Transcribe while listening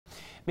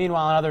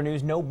Meanwhile, in other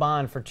news, no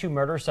bond for two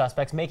murder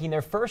suspects making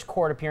their first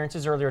court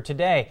appearances earlier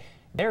today.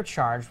 They're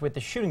charged with the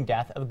shooting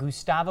death of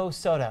Gustavo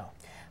Soto.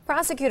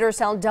 Prosecutors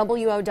tell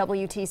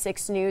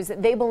WOWT6 News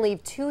that they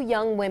believe two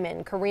young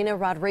women, Karina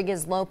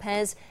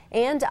Rodriguez-Lopez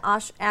and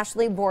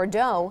Ashley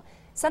Bordeaux,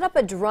 set up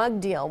a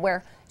drug deal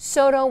where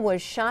Soto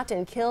was shot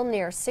and killed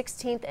near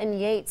 16th and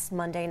Yates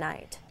Monday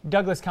night.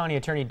 Douglas County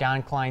Attorney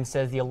Don Klein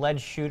says the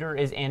alleged shooter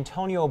is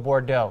Antonio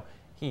Bordeaux.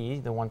 He,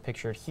 the one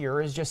pictured here,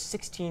 is just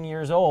 16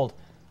 years old.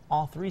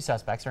 All three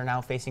suspects are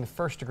now facing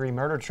first-degree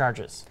murder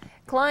charges.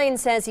 Klein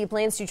says he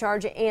plans to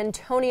charge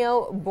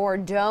Antonio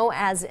Bordeaux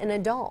as an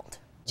adult.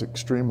 It's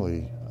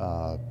extremely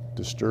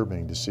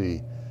disturbing to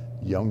see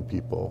young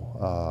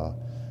people.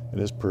 In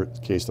this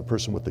case, the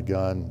person with the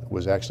gun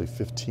was actually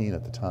 15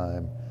 at the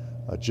time,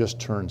 just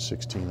turned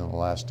 16 in the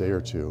last day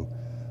or two.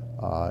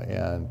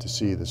 And to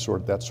see that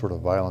sort of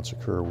violence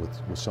occur with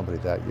somebody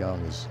that young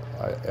is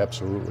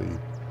absolutely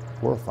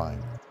horrifying.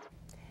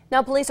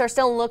 Now, police are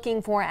still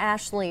looking for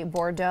Ashley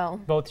Bordeaux.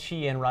 Both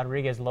she and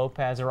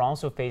Rodriguez-Lopez are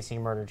also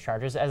facing murder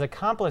charges as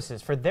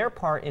accomplices for their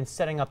part in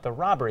setting up the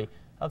robbery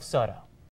of Soto.